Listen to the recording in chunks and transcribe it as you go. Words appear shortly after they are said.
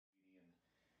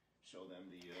show them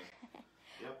the,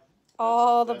 yep.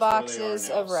 All the boxes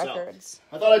of records.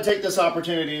 So, I thought I'd take this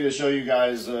opportunity to show you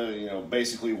guys, you know,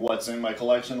 basically what's in my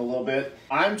collection a little bit.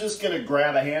 I'm just going to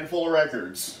grab a handful of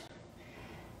records,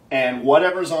 and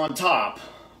whatever's on top,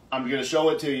 I'm going to show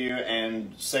it to you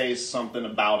and say something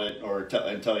about it, or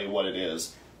and tell you what it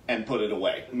is, and put it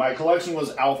away. My collection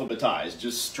was alphabetized,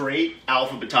 just straight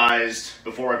alphabetized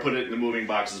before I put it in the moving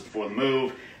boxes before the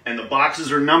move, and the boxes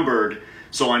are numbered,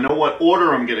 so I know what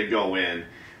order I'm going to go in.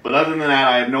 But other than that,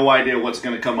 I have no idea what's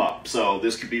going to come up. So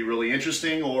this could be really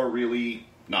interesting or really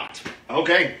not.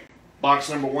 Okay, box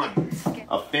number one.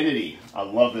 Affinity. I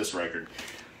love this record.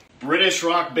 British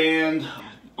rock band.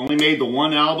 Only made the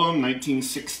one album,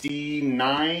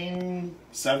 1969,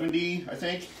 70, I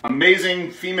think.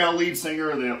 Amazing female lead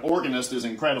singer. The organist is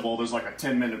incredible. There's like a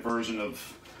 10-minute version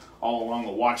of All Along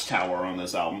the Watchtower on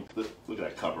this album. Look at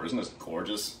that cover. Isn't this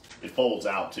gorgeous? It folds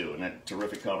out too, and that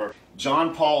terrific cover.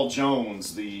 John Paul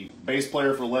Jones, the bass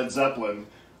player for Led Zeppelin,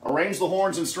 arranged the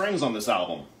horns and strings on this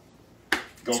album.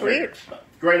 Go figure.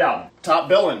 Great album. Top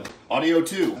Billin', Audio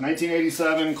 2,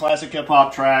 1987 classic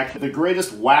hip-hop track. The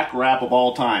greatest whack rap of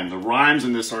all time. The rhymes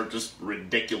in this are just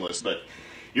ridiculous, but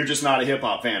you're just not a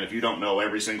hip-hop fan if you don't know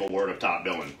every single word of Top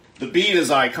Billin'. The beat is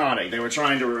iconic. They were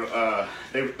trying to,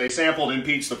 they sampled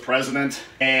Impeach the President,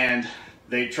 and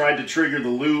they tried to trigger the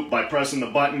loop by pressing the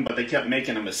button, but they kept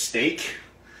making a mistake,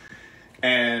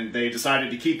 and they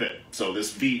decided to keep it. So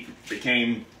this beat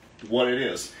became what it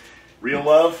is. Real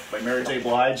Love by Mary J.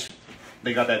 Blige.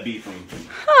 They got that beat from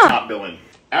Top Billin'.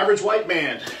 Average White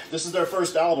Band. This is their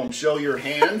first album, Show Your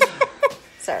Hand.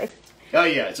 Sorry. Oh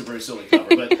yeah, it's a very silly cover,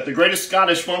 but the greatest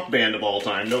Scottish funk band of all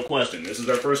time, no question. This is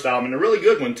their first album, and a really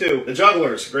good one too. The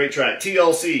Jugglers, great track.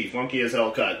 TLC, funky as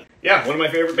hell cut. Yeah, one of my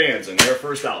favorite bands, and their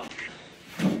first album.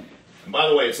 And by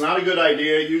the way, it's not a good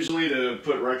idea usually to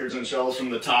put records on shelves from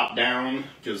the top down,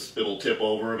 because it'll tip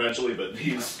over eventually, but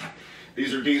these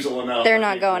are diesel enough. They're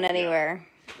not going anywhere.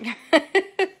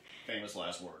 Famous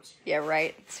last words. Yeah,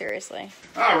 right. Seriously.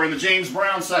 Ah, we're in the James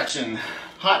Brown section.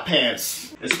 Hot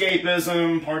Pants.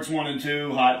 Escapism, parts 1 and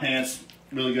 2. Hot Pants.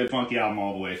 Really good funky album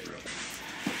all the way through.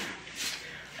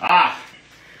 Ah,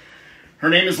 her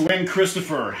name is Lynn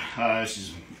Christopher.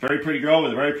 She's a very pretty girl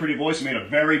with a very pretty voice. She made a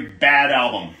very bad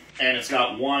album. And it's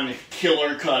got one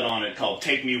killer cut on it called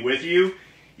Take Me With You.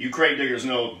 You crate diggers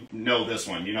know this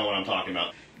one. You know what I'm talking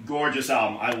about. Gorgeous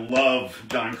album. I love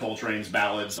John Coltrane's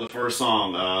ballads. The first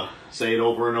song, say it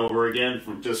over and over again,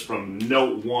 from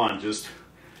note one, just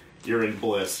you're in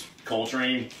bliss.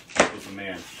 Coltrane was a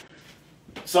man.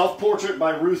 Self-Portrait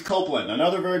by Ruth Copeland,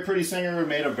 another very pretty singer who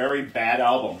made a very bad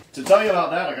album. To tell you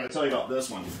about that, I gotta tell you about this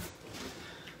one.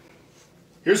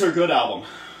 Here's her good album,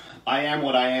 I Am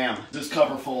What I Am. This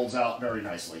cover folds out very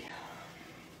nicely,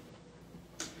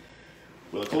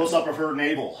 with a close-up of her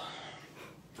navel.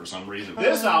 For some reason.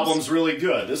 This album's really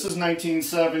good. This is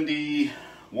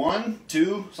 1971,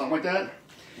 2, something like that.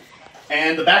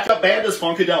 And the backup band is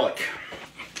Funkadelic.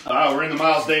 We're in the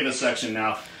Miles Davis section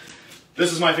now.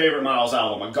 This is my favorite Miles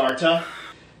album, Agartha.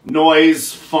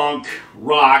 Noise, funk,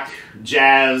 rock,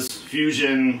 jazz,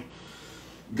 fusion,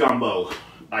 gumbo,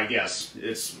 I guess.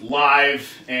 It's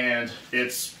live and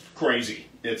it's crazy.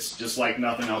 It's just like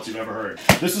nothing else you've ever heard.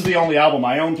 This is the only album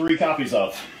I own 3 copies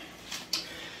of.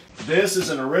 This is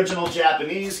an original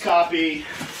Japanese copy.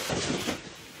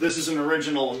 This is an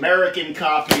original American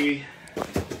copy.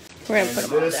 We're gonna put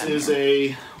them all this down is here.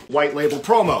 a white label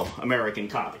promo American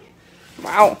copy.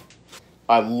 Wow.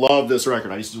 I love this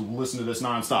record. I used to listen to this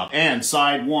nonstop. And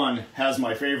side 1 has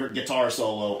my favorite guitar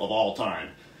solo of all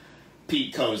time.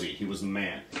 Pete Cozy. He was the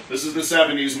man. This is the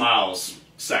 70s Miles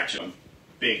section.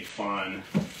 Big fun.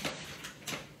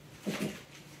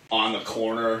 On the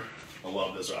Corner. I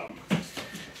love this album.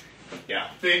 Yeah,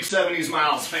 big 70s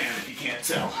Miles fan if you can't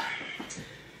tell.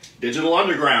 Digital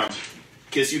Underground,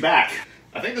 Kiss You Back.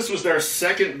 I think this was their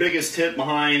second biggest hit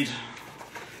behind,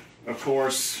 of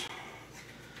course,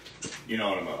 you know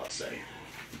what I'm about to say,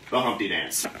 the Humpty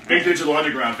Dance. Big Digital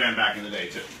Underground fan back in the day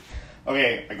too.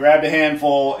 Okay, I grabbed a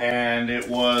handful and it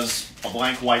was a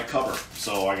blank white cover,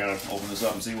 so I gotta open this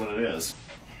up and see what it is.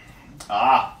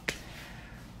 Ah,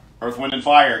 Earth, Wind and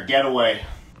Fire, Getaway.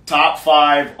 Top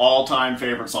 5 all-time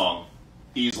favorite song.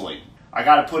 Easily. I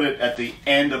gotta put it at the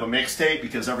end of a mixtape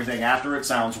because everything after it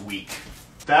sounds weak.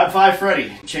 Fab Five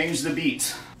Freddy, Change the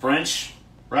Beat. French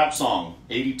rap song,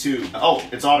 82. Oh,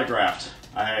 it's autographed.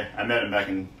 I met him back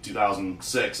in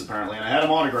 2006 apparently, and I had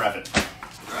him autograph it.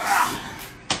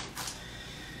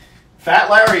 Fat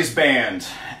Larry's Band,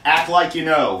 Act Like You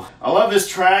Know. I love this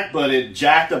track, but it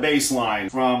jacked the bass line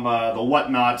from the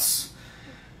Whatnots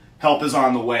Help is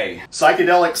on the way.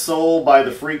 Psychedelic Soul by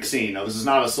the Freak Scene. Now, this is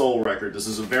not a soul record. This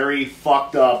is a very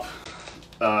fucked up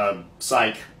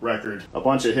psych record. A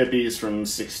bunch of hippies from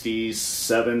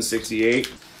 67,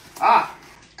 68. Ah,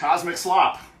 Cosmic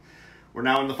Slop. We're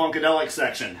now in the Funkadelic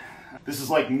section. This is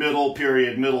like middle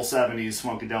period, middle 70s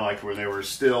Funkadelic, where they were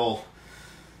still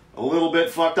a little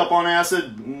bit fucked up on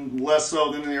acid, less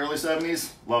so than in the early 70s.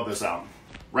 Love this album.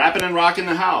 Rappin' and Rockin'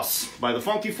 the House by the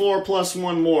Funky Four plus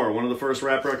one more. One of the first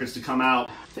rap records to come out.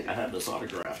 I think I have this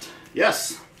autographed.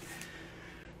 Yes.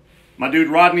 My dude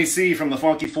Rodney C. from the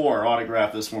Funky Four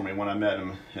autographed this for me when I met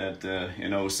him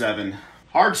in 07.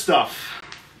 Hard Stuff.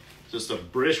 Just a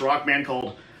British rock band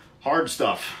called Hard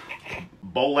Stuff.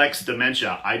 Bolex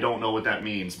Dementia. I don't know what that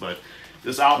means, but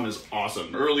this album is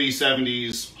awesome. Early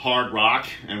 70s hard rock,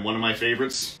 and one of my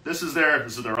favorites. This is their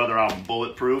other album,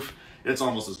 Bulletproof. It's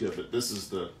almost as good, but this is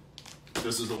the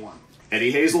one.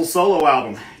 Eddie Hazel's solo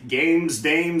album, Games,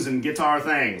 Dames, and Guitar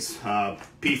Things.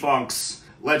 P-Funk's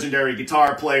legendary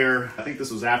guitar player. I think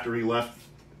this was after he left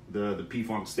the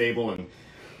P-Funk stable and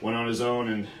went on his own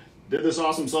and did this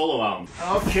awesome solo album.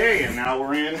 Okay, and now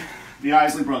we're in the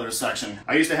Isley Brothers section.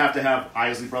 I used to have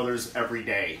Isley Brothers every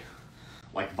day,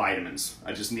 like vitamins.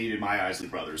 I just needed my Isley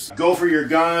Brothers. Go for Your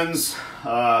Guns.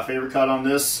 Favorite cut on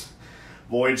this,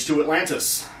 Voyage to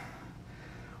Atlantis.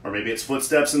 Or maybe it's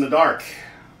Footsteps in the Dark.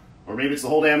 Or maybe it's the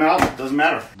whole damn album. Doesn't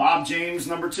matter. Bob James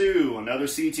 #2, another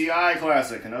CTI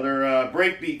classic, another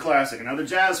breakbeat classic, another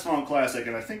jazz funk classic,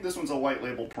 and I think this one's a white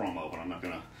label promo, but I'm not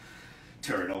gonna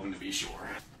tear it open to be sure.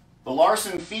 The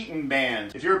Larson Featon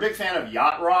Band. If you're a big fan of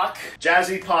yacht rock,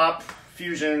 jazzy pop,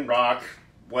 fusion rock,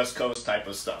 West Coast type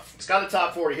of stuff. It's got a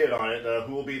top 40 hit on it,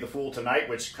 Who Will Be the Fool Tonight,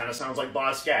 which kind of sounds like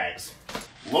Boz Scaggs.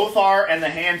 Lothar and the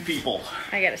Hand People.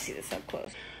 I gotta see this up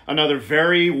close. Another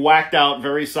very whacked out,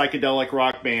 very psychedelic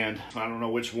rock band. I don't know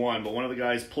which one, but one of the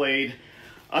guys played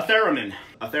a theremin.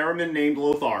 A theremin named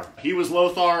Lothar. He was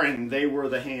Lothar and they were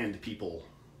the Hand People,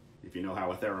 if you know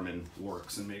how a theremin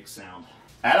works and makes sound.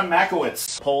 Adam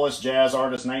Makowicz, Polish jazz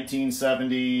artist,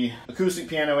 1970. Acoustic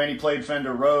piano, and he played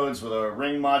Fender Rhodes with a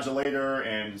ring modulator,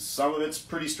 and some of it's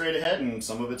pretty straight ahead and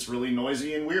some of it's really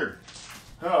noisy and weird.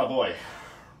 Oh boy.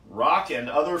 Rock and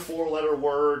Other Four-Letter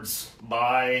Words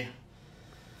by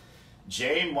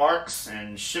J. Marks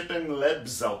and Shippen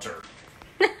Lebzelter.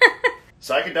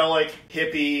 Psychedelic,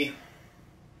 hippie,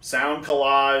 sound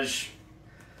collage,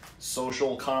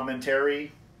 social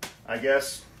commentary, I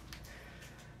guess.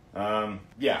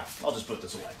 Yeah, I'll just put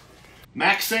this away.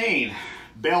 Maxine,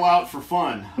 Bail Out for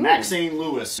Fun. Ooh. Maxine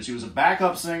Lewis. She was a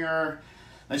backup singer,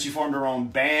 then she formed her own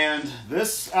band.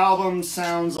 This album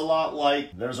sounds a lot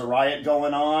like There's a Riot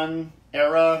Going On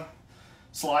era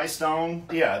Sly Stone.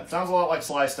 Yeah, it sounds a lot like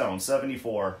Sly Stone,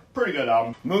 74. Pretty good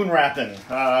album. Moon Rappin'.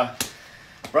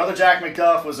 Brother Jack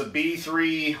McDuff was a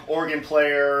B3 organ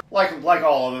player. Like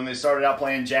all of them, they started out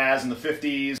playing jazz in the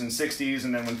 50s and 60s,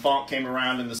 and then when funk came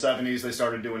around in the 70s, they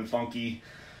started doing funky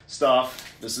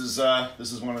stuff. This is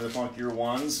one of the funkier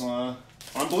ones on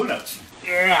Blue Note.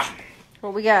 Yeah.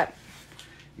 What we got?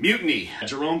 Mutiny.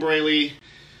 Jerome Braley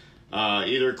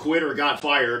either quit or got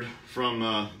fired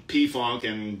from P-Funk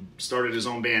and started his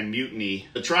own band, Mutiny.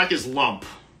 The track is Lump.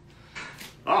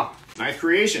 Ah, Ninth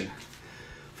Creation.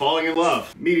 Falling in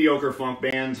Love. Mediocre funk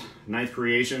band, Ninth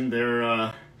Creation.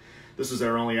 This is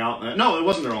their only album. No, it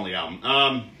wasn't their only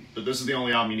album. But this is the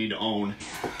only album you need to own.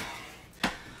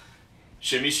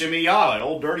 Shimmy Shimmy Ya, an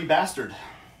Old Dirty Bastard.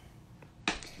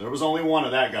 There was only one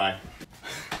of that guy.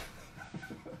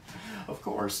 Of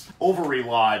course. Overy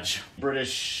Lodge.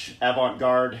 British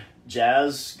avant-garde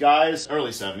jazz guys.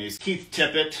 Early 70s. Keith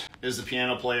Tippett is the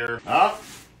piano player.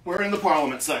 We're in the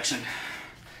Parliament section.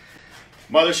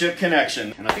 Mothership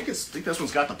Connection. And I think this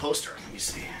one's got the poster. Let me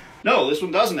see. No, this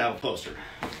one doesn't have a poster.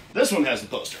 This one has the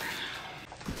poster.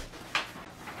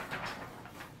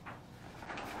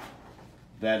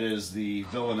 That is the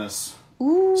villainous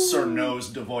Sir Nose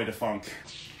Devoid of Funk.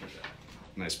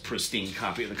 Nice pristine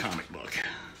copy of the comic book.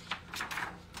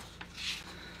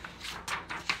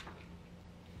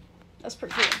 That's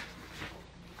pretty cool.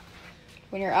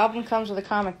 When your album comes with a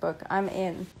comic book, I'm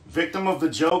in. Victim of the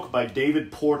Joke by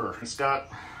David Porter. It's got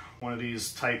one of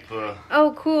these type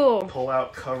oh, cool.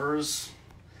 pull-out covers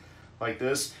like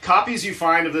this. Copies you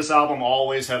find of this album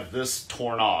always have this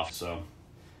torn off, so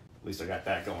at least I got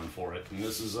that going for it. And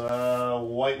this is a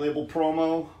white label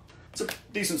promo. It's a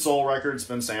decent soul record. It's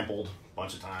been sampled a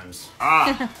bunch of times.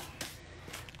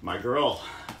 My girl,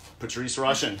 Patrice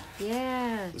Rushen.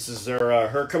 Yeah. This is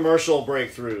her commercial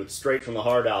breakthrough. It's straight from the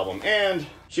Hard album. And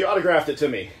she autographed it to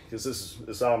me, because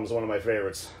this album is one of my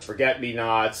favorites. Forget Me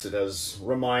Nots. It has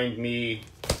Remind Me.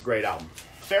 Great album.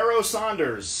 Pharaoh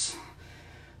Saunders.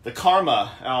 The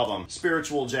Karma album,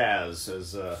 spiritual jazz,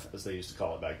 as they used to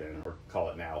call it back then, or call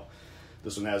it now.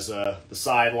 This one has the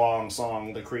sidelong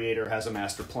song, The Creator Has a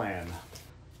Master Plan.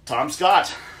 Tom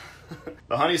Scott,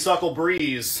 The Honeysuckle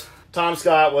Breeze. Tom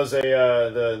Scott was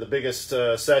the biggest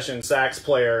session sax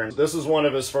player, and this is one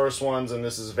of his first ones, and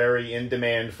this is very in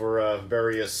demand for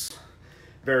various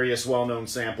well-known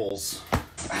samples.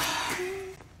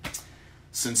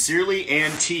 Sincerely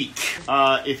Antique.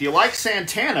 If you like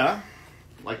Santana,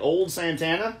 like old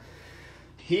Santana,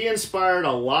 he inspired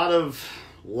a lot of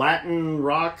Latin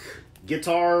rock,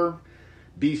 guitar,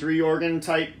 B3 organ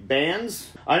type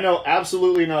bands. I know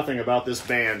absolutely nothing about this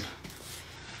band.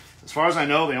 As far as I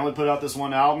know, they only put out this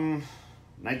one album,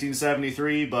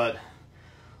 1973, but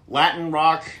Latin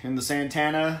rock in the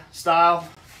Santana style.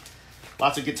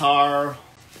 Lots of guitar,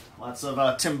 lots of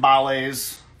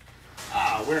timbales.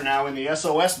 We're now in the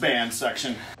SOS band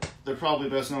section. They're probably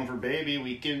best known for Baby,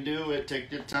 We Can Do It,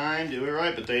 Take Your Time, Do It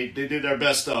Right, but they did their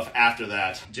best stuff after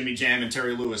that. Jimmy Jam and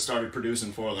Terry Lewis started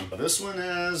producing for them. But this one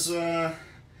has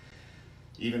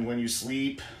Even When You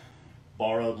Sleep,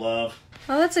 Borrowed Love.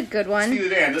 Oh, that's a good one. Steely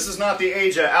Dan, this is not the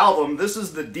Aja album, this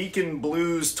is the Deacon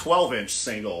Blues 12-inch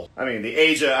single. I mean, the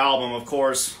Aja album, of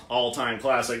course, all-time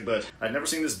classic, but I'd never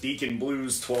seen this Deacon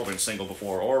Blues 12-inch single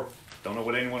before, or don't know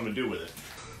what anyone would do with it.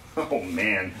 Oh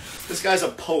man, this guy's a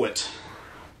poet.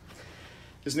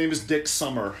 His name is Dick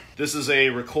Summer. This is a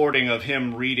recording of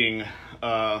him reading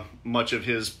much of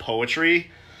his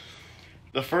poetry.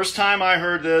 The first time I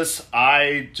heard this,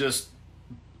 I just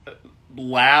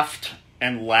laughed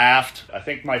and laughed. I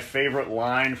think my favorite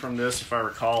line from this, if I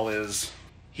recall, is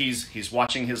he's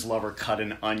watching his lover cut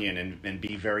an onion and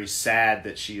be very sad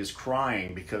that she is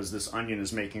crying because this onion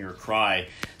is making her cry.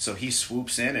 So he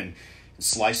swoops in and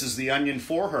slices the onion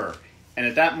for her. And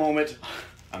at that moment,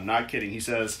 I'm not kidding, he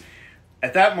says,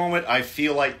 "At that moment, I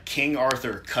feel like King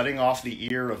Arthur cutting off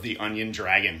the ear of the onion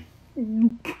dragon."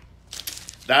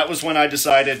 That was when I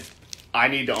decided I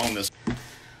need to own this.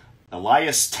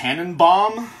 Elias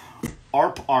Tannenbaum,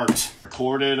 ARP Art.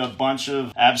 Recorded a bunch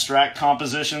of abstract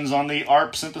compositions on the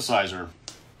ARP synthesizer.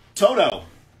 Toto.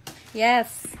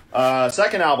 Yes.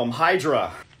 Second album,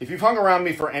 Hydra. If you've hung around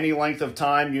me for any length of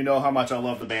time, you know how much I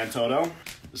love the band Toto.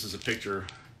 This is a picture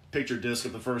disc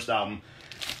of the first album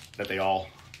that they all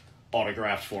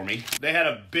autographed for me. They had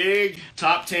a big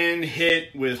top 10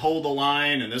 hit with Hold the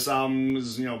Line, and this album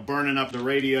was, burning up the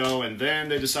radio, and then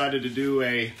they decided to do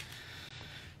a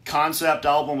concept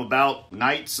album about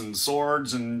knights and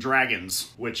swords and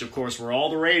dragons, which of course were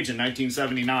all the rage in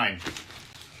 1979.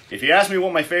 If you ask me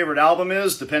what my favorite album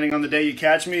is, depending on the day you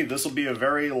catch me, this will be a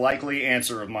very likely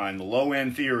answer of mine. The Low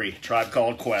End Theory, Tribe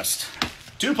Called Quest.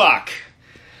 Tupac,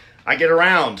 I Get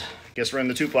Around. Guess we're in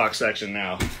the Tupac section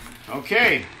now.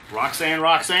 Okay,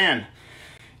 Roxanne.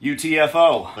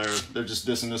 UTFO. They're just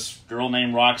dissing this girl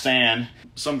named Roxanne.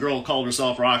 Some girl called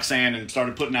herself Roxanne and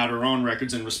started putting out her own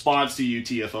records in response to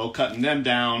UTFO, cutting them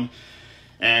down,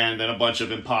 and then a bunch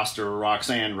of imposter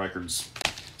Roxanne records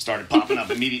started popping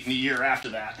up immediately a year after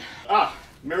that.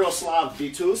 Miroslav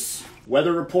Vitus,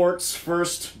 Weather Report's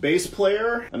first bass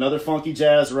player, another funky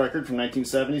jazz record from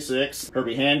 1976.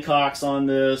 Herbie Hancock's on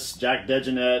this, Jack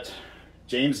DeJohnette,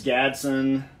 James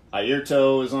Gadson,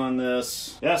 Ayrton is on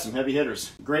this. Yeah, some heavy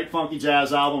hitters. Great funky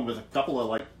jazz album with a couple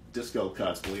of disco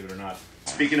cuts, believe it or not.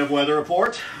 Speaking of Weather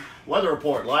Report,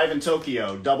 Live in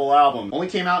Tokyo, double album. Only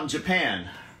came out in Japan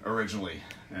originally.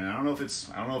 And I don't know if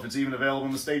it's even available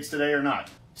in the States today or not.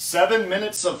 7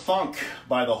 Minutes of Funk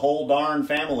by the Whole Darn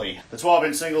Family. The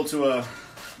 12-inch single to a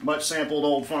much sampled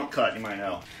old funk cut, you might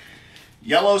know.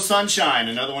 Yellow Sunshine,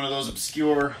 another one of those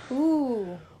obscure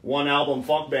one-album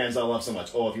funk bands I love so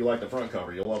much. Oh, if you like the front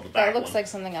cover, you'll love the back one. That looks like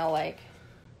something I'll like.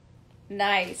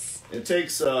 Nice. It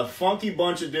takes a funky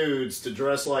bunch of dudes to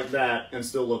dress like that and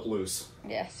still look loose.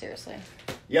 Yeah, seriously.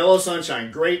 Yellow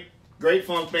Sunshine, great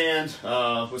funk band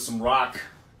with some rock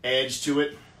edge to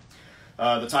it.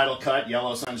 The title cut,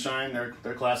 Yellow Sunshine,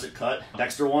 their classic cut.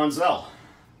 Dexter Wansell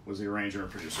was the arranger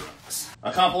and producer of this.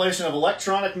 A compilation of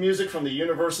electronic music from the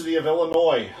University of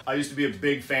Illinois. I used to be a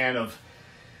big fan of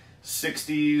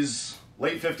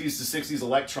late 50s to 60s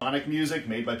electronic music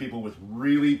made by people with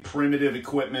really primitive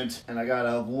equipment. And I got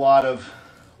a lot of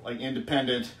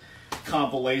independent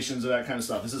compilations of that kind of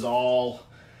stuff. This is all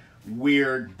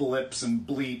weird blips and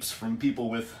bleeps from people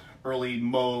with early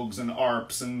Moogs and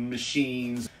ARPs and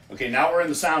machines. Okay, now we're in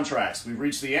the soundtracks. We've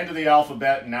reached the end of the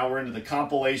alphabet, and now we're into the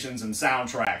compilations and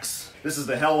soundtracks. This is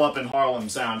the Hell Up in Harlem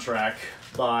soundtrack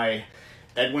by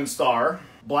Edwin Starr.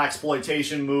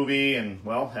 Blaxploitation movie, and,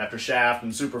 well, after Shaft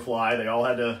and Superfly, they all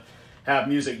had to have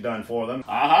music done for them.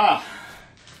 Aha!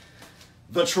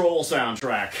 the Troll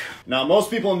soundtrack. Now,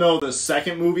 most people know the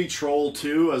second movie, Troll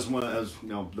 2, as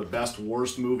the best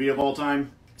worst movie of all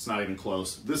time. It's not even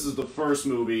close. This is the first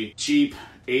movie, cheap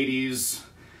 80s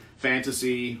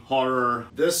fantasy horror.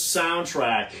 This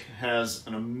soundtrack has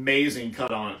an amazing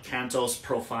cut on it, Cantos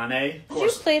Profane. Did you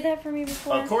play that for me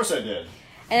before? Of course I did.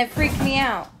 And it freaked me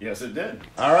out. Yes, it did.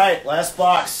 All right, last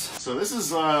box. So this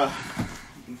is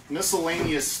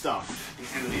miscellaneous stuff at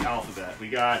the end of the alphabet. We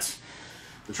got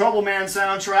the Trouble Man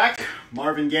soundtrack,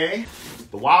 Marvin Gaye.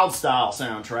 The Wild Style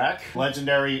soundtrack,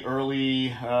 legendary early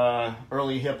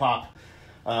hip-hop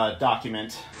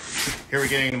document. Here we're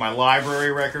getting into my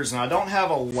library records. Now I don't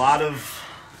have a lot of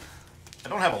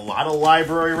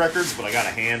library records, but I got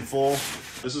a handful.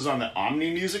 This is on the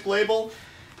Omni Music label,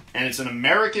 and it's an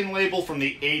American label from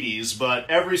the 80s, but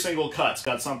every single cut's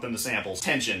got something to sample.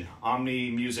 Tension,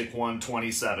 Omni Music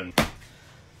 127.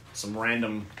 Some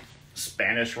random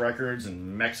Spanish records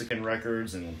and Mexican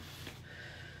records and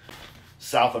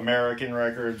South American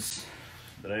records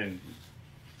that I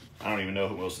don't even know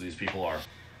who most of these people are.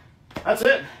 That's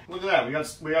it. Look at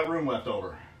that. We got room left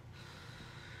over.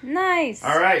 Nice.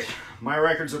 All right. My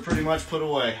records are pretty much put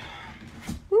away.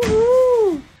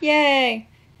 Woohoo! Yay.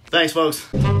 Thanks, folks.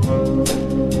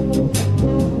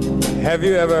 Have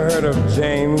you ever heard of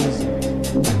James?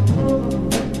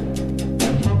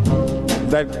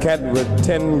 That cat with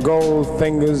 10 gold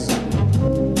fingers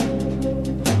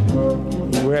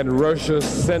who had Russia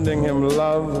sending him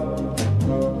love,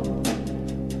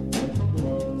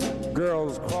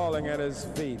 girls crawling at his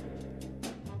feet.